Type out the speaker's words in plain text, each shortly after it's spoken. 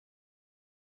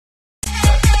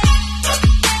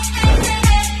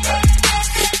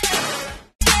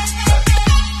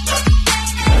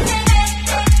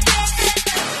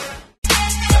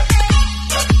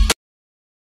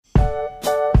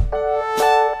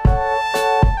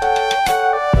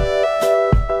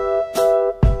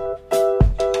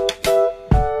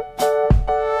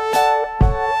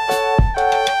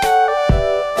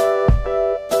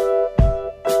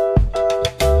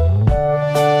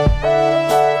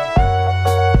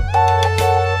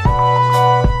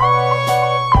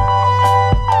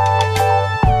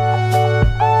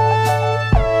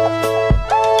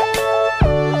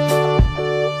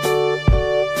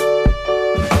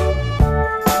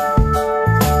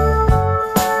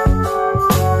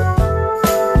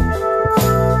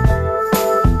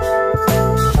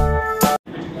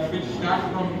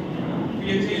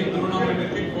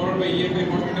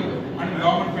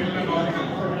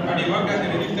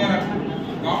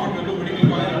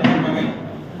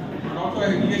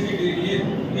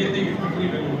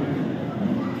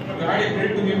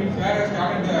credit to him. Sir has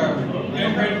started the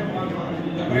separate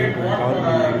ward for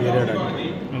toxicology.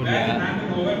 Where he handed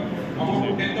over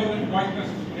about 10,000 poisonous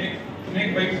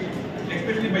snake bites,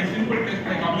 especially by simple tests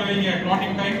like observing a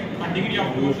clotting time and degree of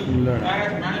doses. Sir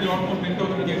has managed almost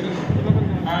 10,000 cases.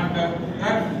 And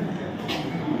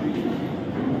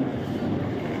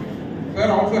Sir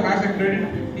also has a credit.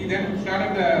 He then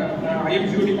started the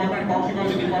IMCU department,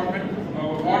 toxicology department,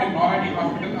 ward in Nohati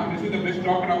Hospital, and received the Best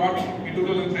Doctor Award in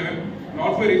 2007. And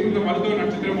also received the Madhur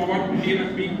Natchatram Award from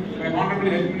DNSP by Honorable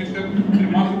Health Minister Sri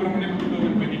Ma Subramaniam in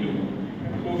 2022.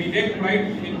 So we take pride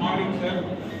in honoring Sir.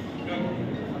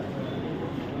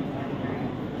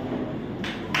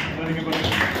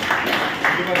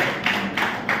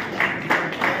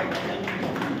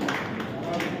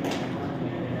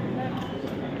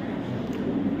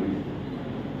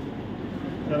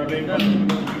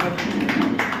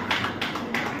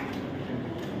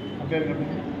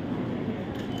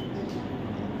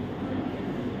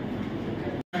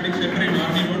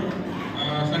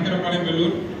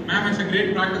 Ma'am has a great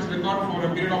practice record for a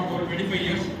period of over 25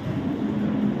 years.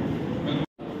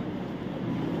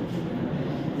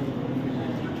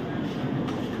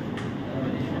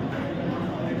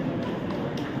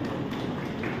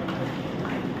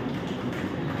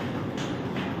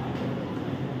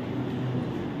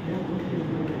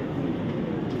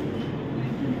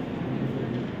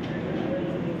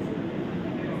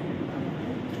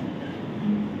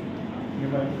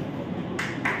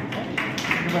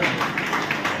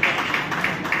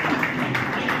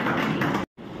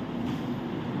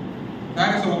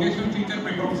 That is a vocational teacher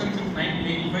by profession since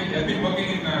 1985. He has been working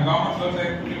in government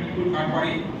service in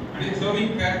Katpadi and is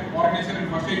serving care organization in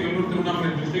First Aid Vellore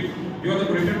Tirunelveli district. He was the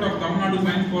president of Tamil Nadu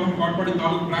Science Forum Katpadi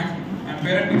Taluk branch and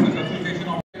Parent Teachers Association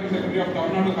of Secretary of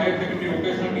Tamil Nadu Higher Secondary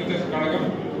Vocational Teachers Kadagam,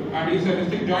 and he is a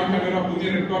district joint member of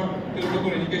Junior Red Cross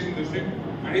Tirupur Education District,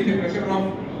 and he is the president of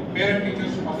Parent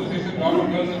Teachers Association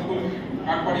Government Girls School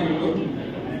Katpadi Vellore.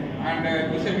 And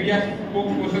is a media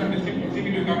spokesperson and district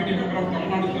executive committee member of Tamil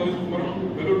Nadu Service Forum,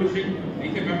 Vellore district. He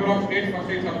is a member of State First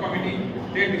Aid Subcommittee,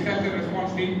 State Disaster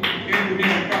Response Team, State Duty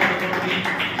Red Cross Authority,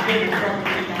 State Red Cross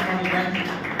Authority Tamil Nadu branch,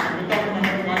 and without a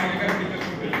member of Gandhi Teachers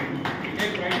Association. We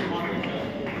take pride in honoring Sir.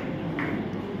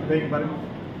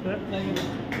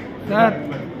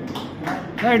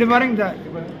 Sir, good morning, sir.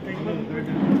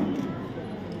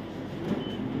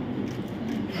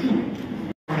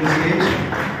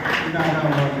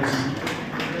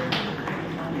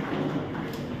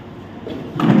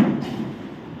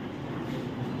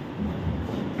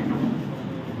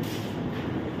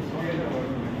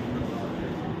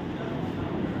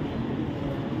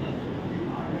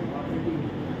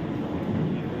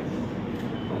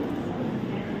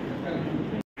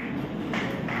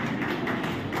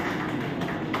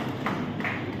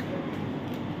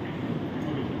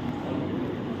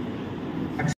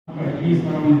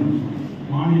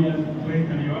 மாநில துறை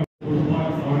தலைவர்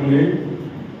அவர்களே,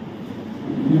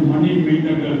 இந்த மண்ணின்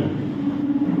மைந்தர்கள்,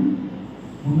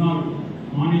 முன்னாள்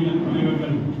மாநில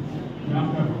தலைவர்கள்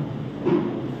டாக்டர்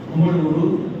குமரகுரு,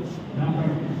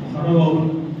 டாக்டர் சரபாபு,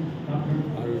 டாக்டர்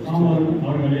சாமர்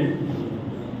அவர்களே,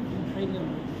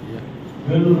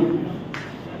 வேலூர்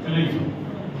கிளை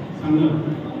சங்க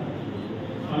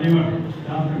தலைவர்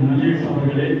டாக்டர் நஜேஷ்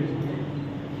அவர்களே,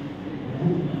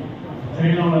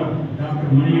 செயலாளர்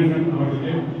டாக்டர் மணிகண்டன்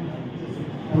அவர்களே,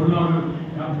 பொருளாளர்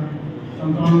டாக்டர்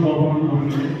சந்தான பகவான்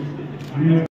அவர்களே,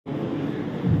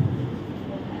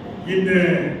 இந்த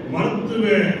மருத்துவ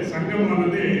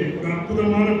சங்கமானது ஒரு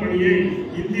அற்புதமான பணியை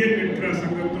இந்திய ரெட் கிராஸ்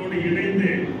சங்கத்தோடு இணைந்து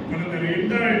கடந்த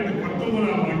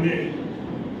 2019ஆம் ஆண்டு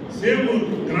சேவூர்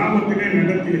கிராமத்திலே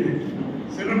நடத்தியது.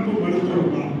 சிறப்பு மருத்துவ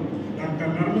முகாம்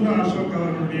டாக்டர் நர்மதா அசோக்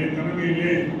அவர்களுடைய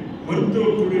தலைமையிலே மருத்துவ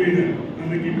குழுவினர்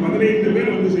அன்னைக்கு 15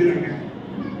 பேர் வந்து செய்தாங்க.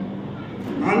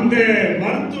 அந்த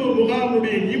மருத்துவ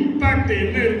முகாமுடைய இம்பாக்ட்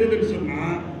என்ன இருந்ததுன்னு சொன்னா,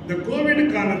 இந்த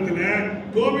கோவிட் காலத்துல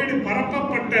கோவிட்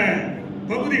பரப்பப்பட்ட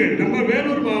பகுதிகள் நம்ம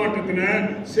வேலூர் மாவட்டத்தில்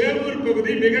சேவூர்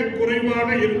பகுதி மிக குறைவாக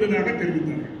இருந்ததாக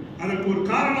தெரிவித்தார். அதற்கு ஒரு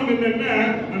காரணம் என்னன்னா,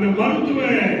 அந்த மருத்துவ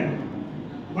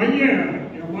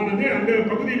மையமானது அந்த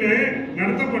பகுதியில்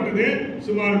நடத்தப்பட்டது.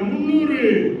 சுமார்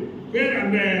 300 பேர்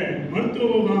அந்த மருத்துவ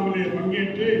முகாமில்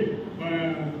பங்கேற்று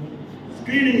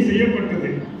ஸ்கிரீனிங் செய்யப்பட்டது.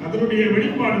 அதனுடைய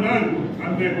வெளிப்பாடுதான்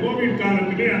அந்த கோவிட்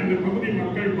காலத்திலே அந்த பகுதி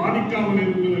மக்கள் பாதிக்காமல்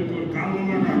இருப்பதற்கு ஒரு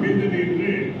காரணமாக அமைந்தது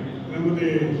என்று நமது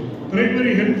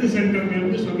பிரைமரி ஹெல்த்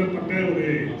சென்டர்லிருந்து சொல்லப்பட்ட ஒரு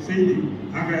செய்தி.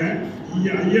 ஆக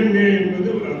IMA என்பது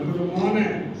ஒரு அற்புதமான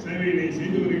சேவையினை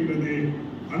செய்து வருகின்றது.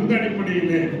 அந்த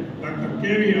அடிப்படையில் டாக்டர்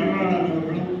KV அருளாளர்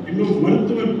அவர்களும் இன்னும்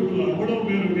மருத்துவர் குழு அவ்வளவு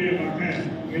பேருமையாக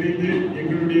இணைந்து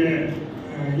எங்களுடைய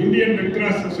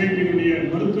சொசைட்டியினுடைய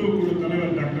மருத்துவ குழு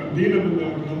தலைவர் டாக்டர் தீனபந்து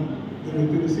அவர்களும்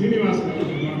திரு சீனிவாசன்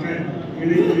அவர்களுமாக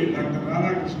இணைந்து டாக்டர்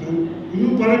ராதாகிருஷ்ணன்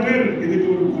இன்னும் பல பேர் இதுக்கு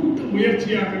ஒரு கூட்டு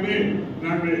முயற்சியாகவே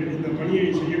நாங்கள் இந்த பணியை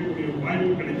செய்யக்கூடிய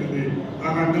வாய்ப்பு கிடைத்தது.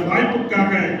 ஆக அந்த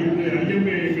வாய்ப்புக்காக இன்று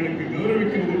ஐஎம்ஏ எங்களுக்கு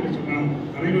கௌரவிக்கிறது என்று சொன்னால்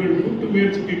அனைவரும் கூட்டு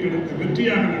முயற்சிக்கு கிடைத்த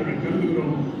வெற்றியாக நாங்கள்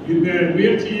கருதுகிறோம். இந்த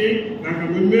முயற்சியை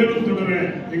நாங்கள் மென்மேலும் தொடர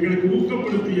எங்களுக்கு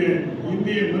ஊக்கப்படுத்திய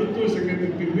இந்திய மருத்துவ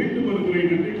சங்கத்திற்கு மீண்டும் ஒரு முறை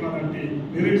நன்றி பாராட்டி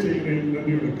நிறைவு செய்கிறேன்.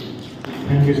 நன்றி, வணக்கம்.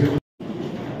 Thank you sir.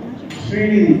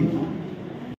 ஸ்ரீனி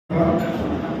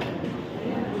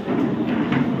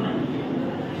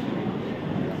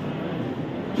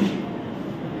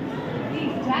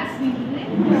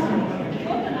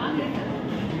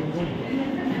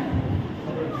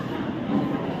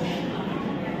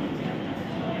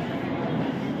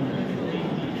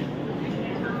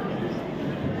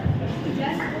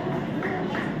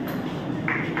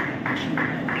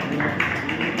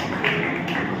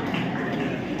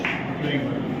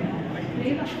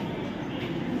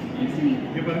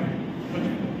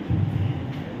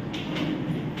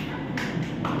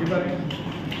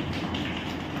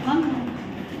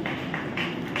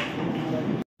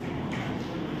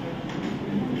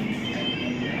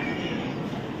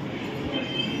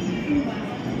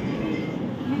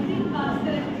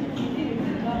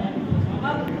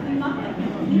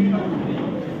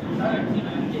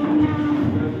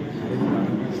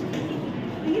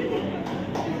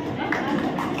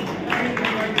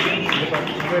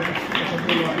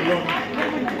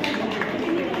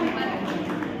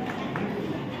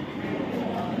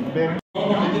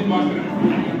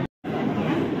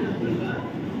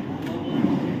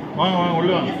வாங்க வாங்க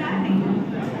உள்ள வாங்க.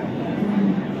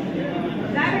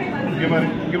 இங்க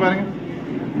பாருங்க, இங்க பாருங்க.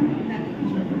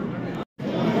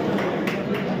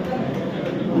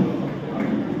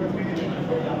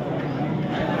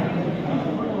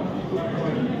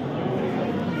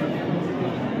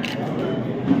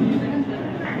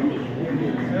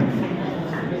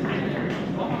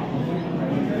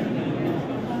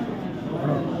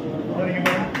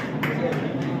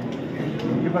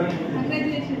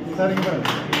 சார் இங்க பாருங்க.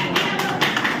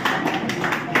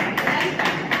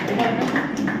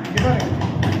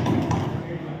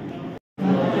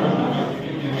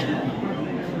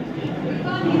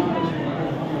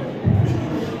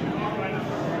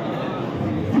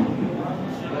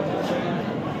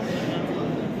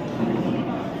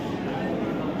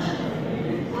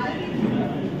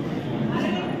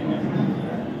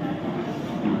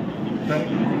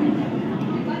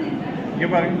 இங்க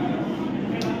பாருங்க.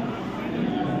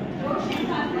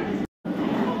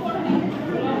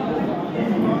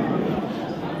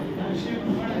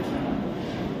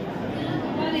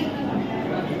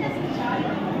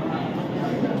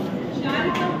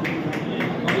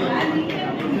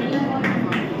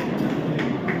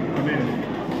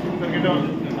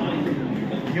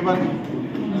 இங்க பாருங்க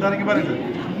சார், இங்க பாருங்க சார்.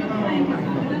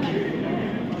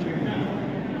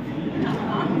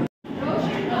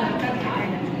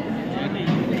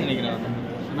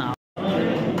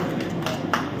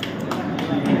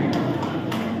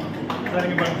 சார்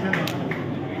இங்க பாருங்க சார்,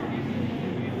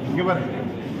 இங்க பாருங்க.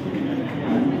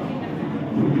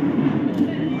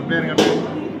 பேருங்க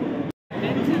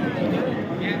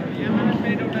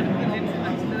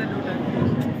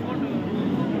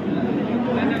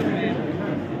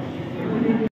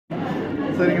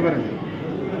சார், இங்க பாருங்க.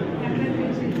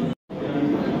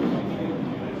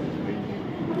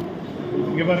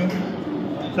 இங்க பாருங்க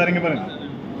சார், இங்க பாருங்க.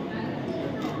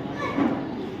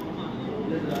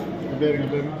 பேருங்க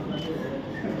பேருங்க.